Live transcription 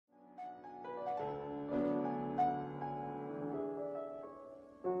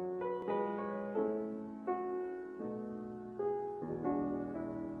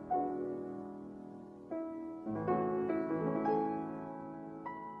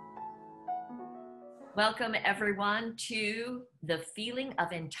Welcome everyone to the feeling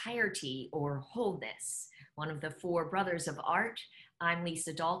of entirety or wholeness, one of the four brothers of art. I'm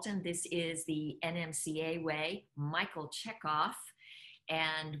Lisa Dalton. This is the NMCA way, Michael Chekhov,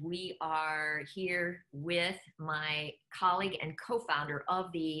 and we are here with my colleague and co-founder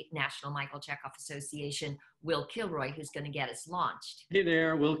of the National Michael Chekhov Association, Wil Kilroy, who's going to get us launched. Hey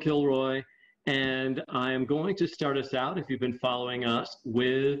there, Wil Kilroy, and I'm going to start us out, if you've been following us,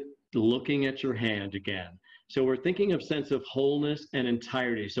 with looking at your hand again. So we're thinking of sense of wholeness and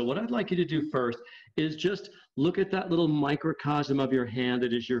entirety. So what I'd like you to do first is just look at that little microcosm of your hand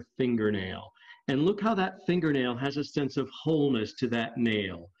that is your fingernail. And look how that fingernail has a sense of wholeness to that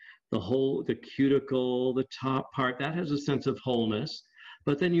nail. The cuticle, the top part, that has a sense of wholeness.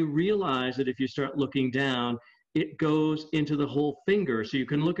 But then you realize that if you start looking down, it goes into the whole finger. So you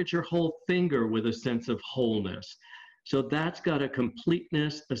can look at your whole finger with a sense of wholeness. So that's got a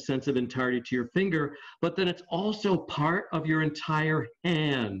completeness, a sense of entirety to your finger, but then it's also part of your entire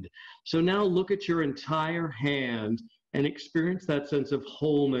hand. So now look at your entire hand and experience that sense of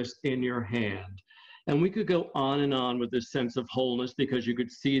wholeness in your hand. And we could go on and on with this sense of wholeness because you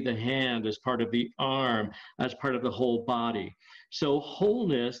could see the hand as part of the arm, as part of the whole body. So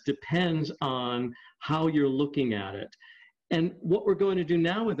wholeness depends on how you're looking at it. And what we're going to do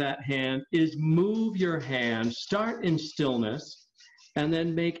now with that hand is move your hand, start in stillness, and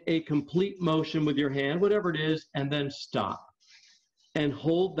then make a complete motion with your hand, whatever it is, and then stop. And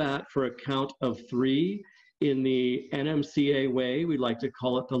hold that for a count of 3. In the NMCA way, we like to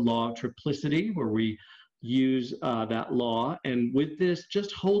call it the law of triplicity, where we use that law. And with this,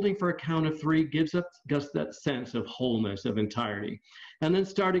 just holding for a count of 3 gives us that sense of wholeness, of entirety. And then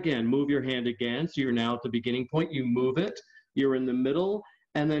start again, move your hand again. So you're now at the beginning point, you move it. You're in the middle,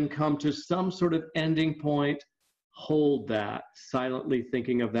 and then come to some sort of ending point. Hold that, silently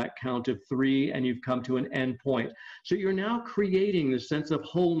thinking of that count of 3, and you've come to an end point. So you're now creating the sense of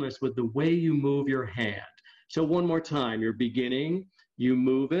wholeness with the way you move your hand. So one more time, you're beginning, you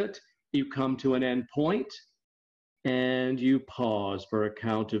move it, you come to an end point, and you pause for a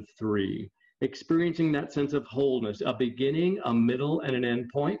count of 3, experiencing that sense of wholeness, a beginning, a middle, and an end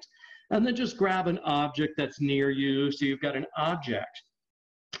point. And then just grab an object that's near you. So you've got an object,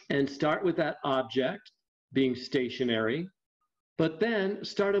 and start with that object being stationary, but then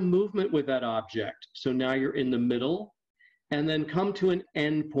start a movement with that object. So now you're in the middle, and then come to an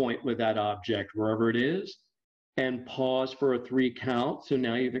end point with that object, wherever it is, and pause for a 3 count. So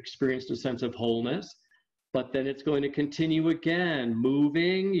now you've experienced a sense of wholeness, but then it's going to continue again,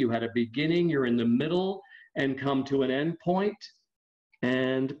 moving. You had a beginning, you're in the middle, and come to an end point,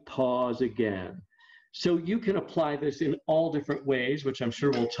 and pause again. So you can apply this in all different ways, which I'm sure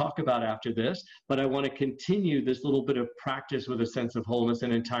we'll talk about after this, but I want to continue this little bit of practice with a sense of wholeness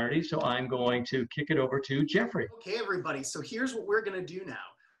and entirety. So I'm going to kick it over to Jeffrey. Okay, everybody, so here's what we're going to do now.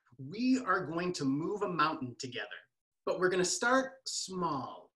 We are going to move a mountain together, but we're going to start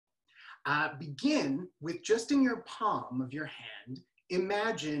small. Begin with just in your palm of your hand,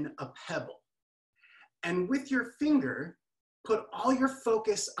 imagine a pebble. And with your finger, put all your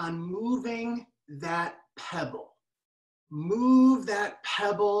focus on moving that pebble. Move that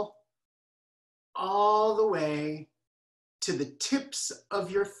pebble all the way to the tips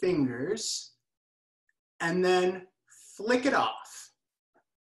of your fingers, and then flick it off.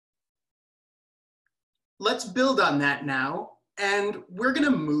 Let's build on that now, and we're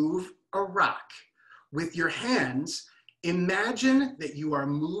gonna move a rock. With your hands, imagine that you are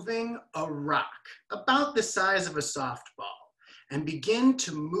moving a rock about the size of a softball, and begin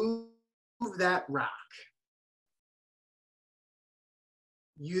to move that rock.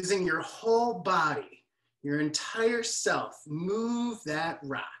 Using your whole body, your entire self, move that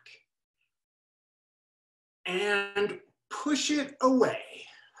rock. And push it away.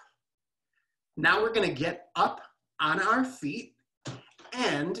 Now we're gonna get up on our feet,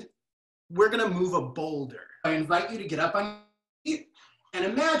 and we're gonna move a boulder. I invite you to get up on your feet, and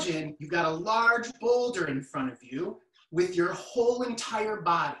imagine you've got a large boulder in front of you with your whole entire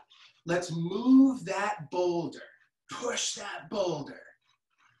body. Let's move that boulder. Push that boulder.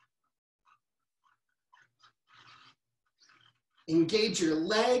 Engage your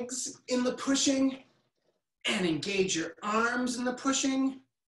legs in the pushing, and engage your arms in the pushing,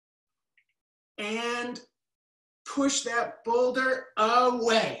 and push that boulder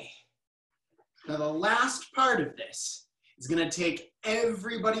away. Now the last part of this is going to take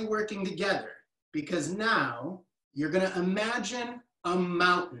everybody working together, because now you're going to imagine a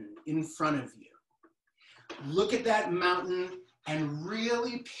mountain in front of you. Look at that mountain and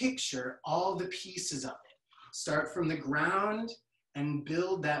really picture all the pieces of it. Start from the ground and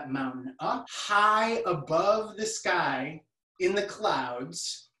build that mountain up high above the sky in the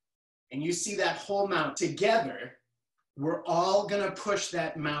clouds. And you see that whole mountain. Together, we're all gonna push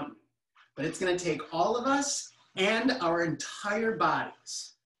that mountain. But it's gonna take all of us and our entire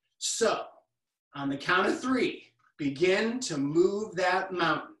bodies. So, on the count of 3, begin to move that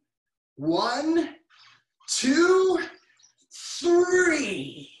mountain. 1, 2,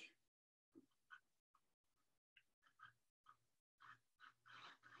 3.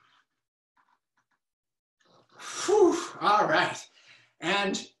 Whew, all right,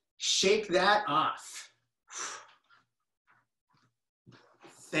 and shake that off.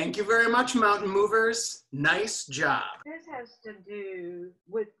 Thank you very much, mountain movers. Nice job. This has to do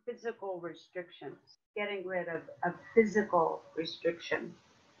with physical restrictions, getting rid of a physical restriction.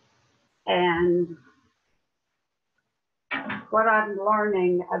 And what I'm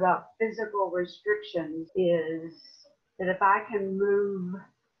learning about physical restrictions is that if I can move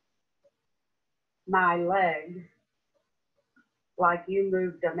my leg like you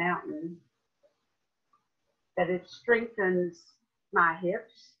moved a mountain, that it strengthens my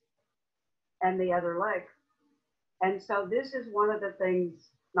hips and the other leg. And so this is one of the things,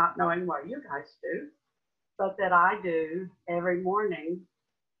 not knowing what you guys do, but that I do every morning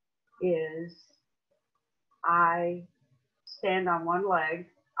is I stand on one leg.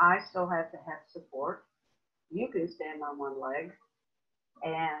 I still have to have support. You can stand on one leg.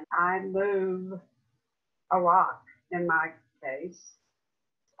 And I move a rock, in my case,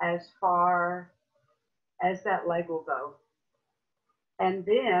 as far as that leg will go. And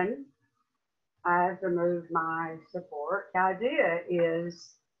then I have to move my support. The idea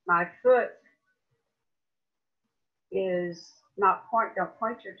is my foot is not don't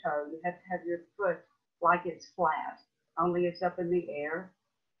point your toe. You have to have your foot like it's flat, only it's up in the air.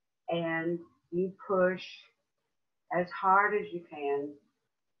 And you push as hard as you can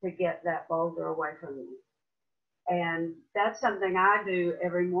to get that boulder away from you. And that's something I do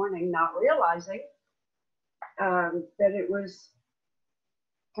every morning, not realizing that it was,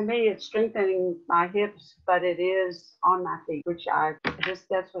 to me, it's strengthening my hips, but it is on my feet, which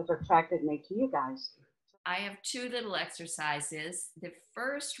that's what attracted me to you guys. I have 2 little exercises. The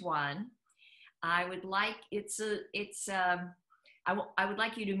first one, I would like I would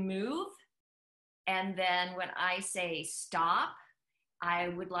like you to move, and then when I say stop, I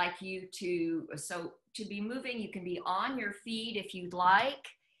would like you to be moving. You can be on your feet if you'd like,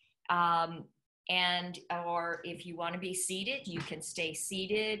 or if you want to be seated, you can stay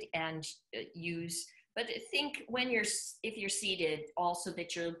seated and use. But think if you're seated, also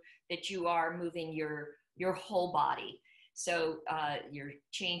that you are moving your whole body. So you're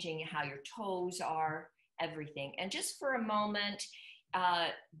changing how your toes are, everything. And just for a moment,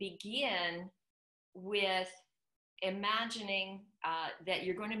 begin with imagining that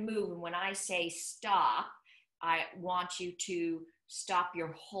you're going to move. And when I say stop, I want you to stop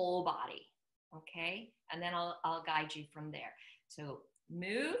your whole body. Okay? And then I'll guide you from there. So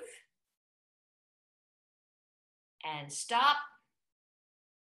move and stop.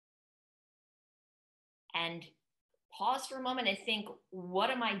 And pause for a moment and think, what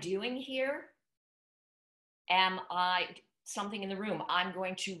am I doing here? Am I something in the room? I'm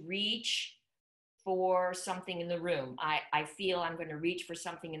going to reach for something in the room. I feel I'm going to reach for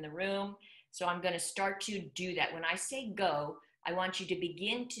something in the room. So I'm going to start to do that. When I say go, I want you to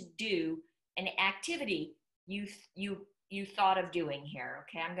begin to do an activity you thought of doing here.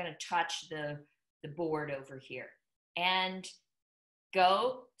 Okay, I'm going to touch the board over here. And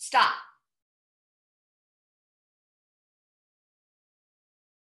go, stop.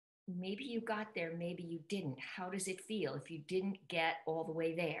 Maybe you got there, maybe you didn't. How does it feel if you didn't get all the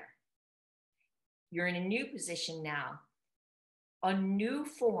way there? You're in a new position now, a new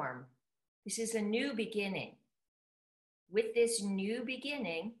form. This is a new beginning. With this new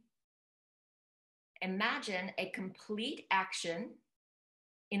beginning, imagine a complete action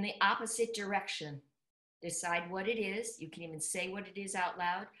in the opposite direction. Decide what it is. You can even say what it is out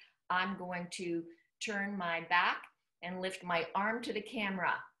loud. I'm going to turn my back and lift my arm to the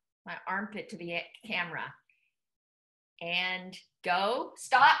camera. My armpit to the camera, and go,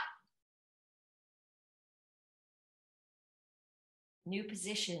 stop. New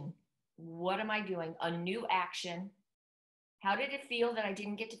position. What am I doing? A new action. How did it feel that I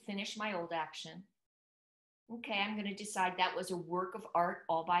didn't get to finish my old action? Okay, I'm going to decide that was a work of art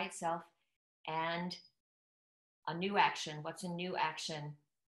all by itself, and a new action. What's a new action?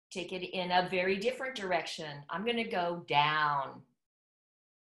 Take it in a very different direction. I'm going to go down.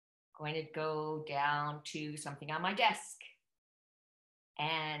 Going to go down to something on my desk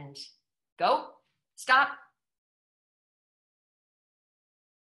and go, stop.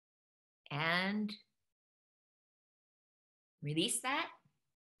 And release that.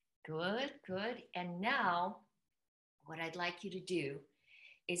 Good, good. And now what I'd like you to do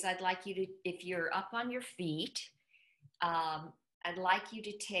is I'd like you to, if you're up on your feet, I'd like you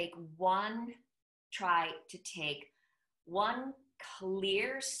to try to take one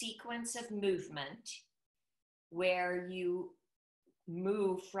clear sequence of movement where you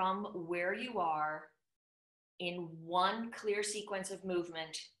move from where you are in one clear sequence of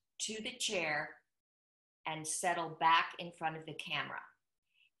movement to the chair and settle back in front of the camera.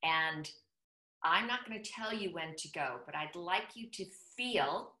 And I'm not going to tell you when to go, but I'd like you to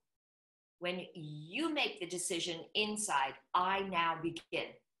feel when you make the decision inside, I now begin.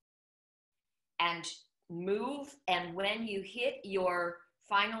 And move, and when you hit your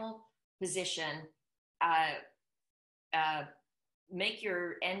final position, make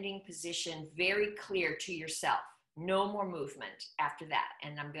your ending position very clear to yourself. No more movement after that.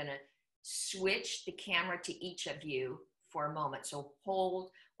 And I'm going to switch the camera to each of you for a moment. So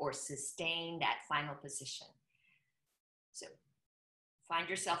hold or sustain that final position. So find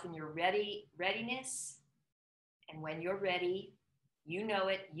yourself in your readiness. And when you're ready, you know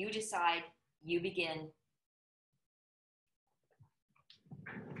it, you decide, you begin.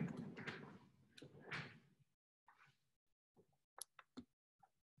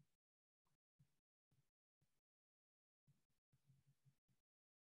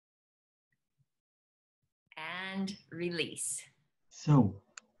 And release. So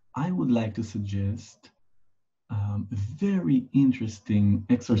I would like to suggest a very interesting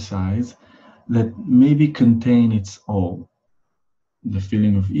exercise that maybe contain its all. The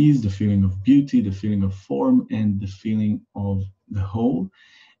feeling of ease, the feeling of beauty, the feeling of form, and the feeling of the whole.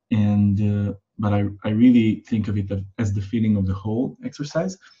 And but I really think of it as the feeling of the whole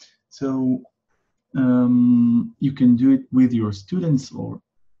exercise. So you can do it with your students or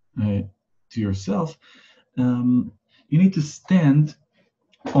to yourself. You need to stand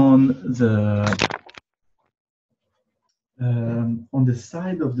on the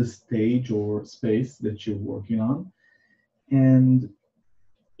side of the stage or space that you're working on, and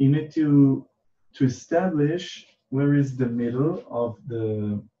you need to establish where is the middle of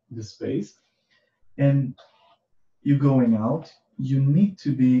the space, and you're going out. You need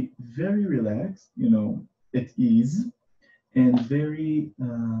to be very relaxed, at ease, and very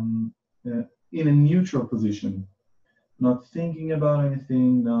in a neutral position, not thinking about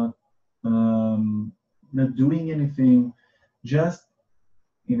anything, not doing anything, just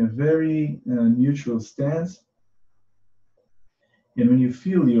in a very neutral stance. And when you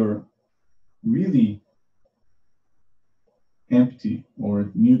feel you're really empty or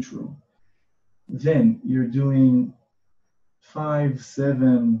neutral, then you're doing 5, 6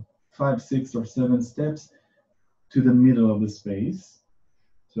 or 7 steps to the middle of the space.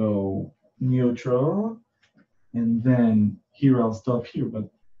 So neutral, and then here I'll stop here, but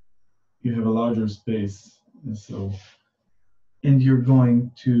you have a larger space. And you're going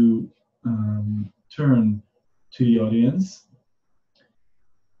to turn to the audience,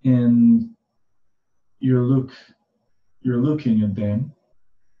 and you're looking at them,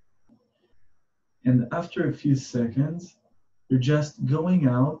 and after a few seconds you're just going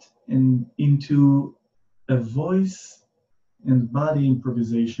out and into a voice and body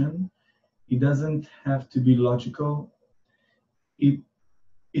improvisation. It doesn't have to be logical.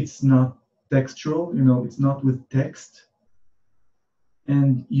 It's not textual, it's not with text.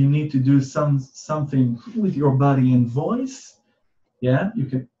 And you need to do something with your body and voice. Yeah, you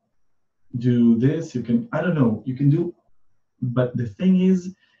can do this, I don't know, you can do, but the thing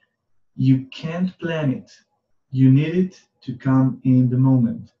is, you can't plan it. You need it to come in the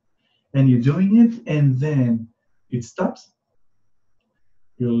moment. And you're doing it, and then it stops.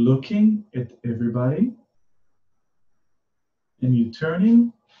 You're looking at everybody, and you're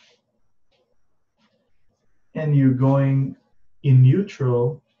turning, and you're going in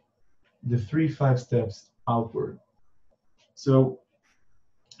neutral, the 3-5 steps outward. So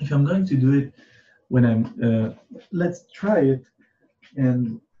if I'm going to do it when let's try it,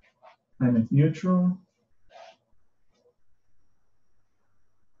 and I'm at neutral.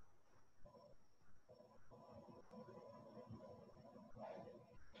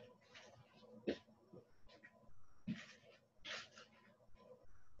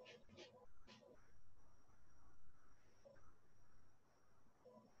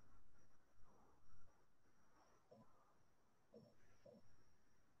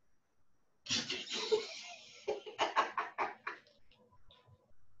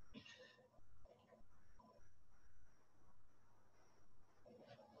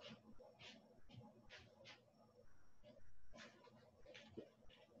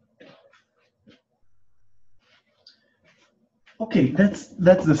 Okay, that's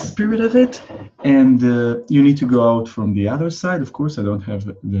the spirit of it, and you need to go out from the other side. Of course, I don't have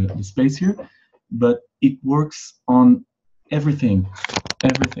the space here, but it works on everything,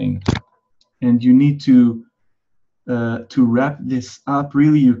 everything, and you need to wrap this up.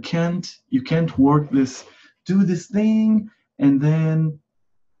 Really, you can't work this, do this thing, and then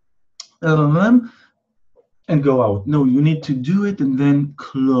and go out. No, you need to do it and then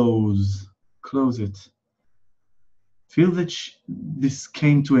close it. Feel that this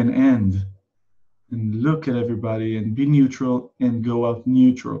came to an end, and look at everybody and be neutral and go out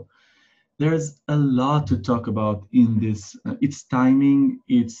neutral. There's a lot to talk about in this. It's timing.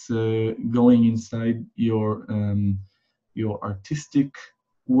 It's going inside your artistic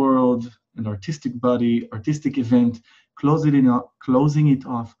world, an artistic body, artistic event, closing it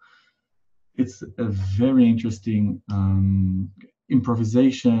off. It's a very interesting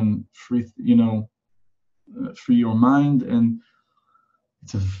improvisation, free your mind, and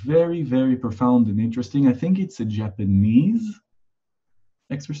it's a very, very profound and interesting. I think it's a Japanese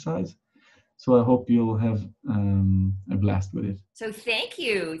exercise, so I hope you'll have a blast with it. So thank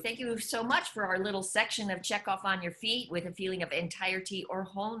you so much for our little section of Chekhov on your feet with a feeling of entirety or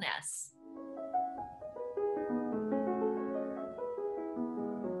wholeness.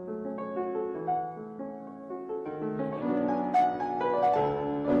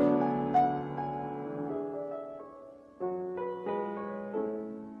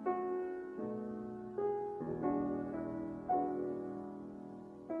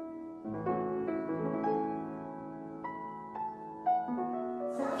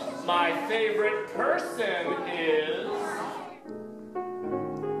 My favorite person is...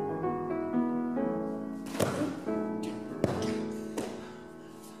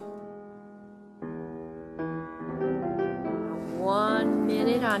 One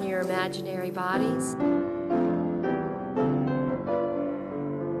minute on your imaginary bodies.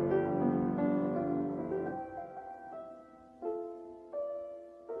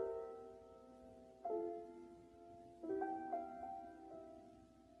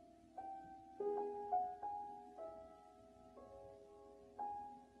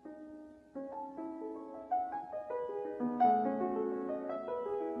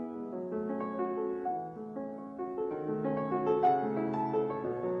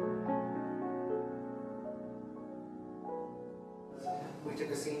 We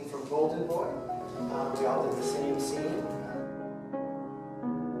took a scene from Golden Boy. We all did the same scene.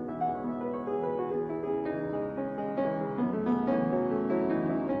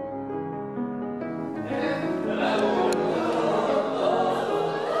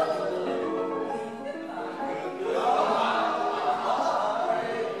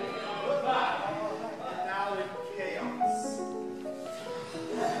 Now in chaos.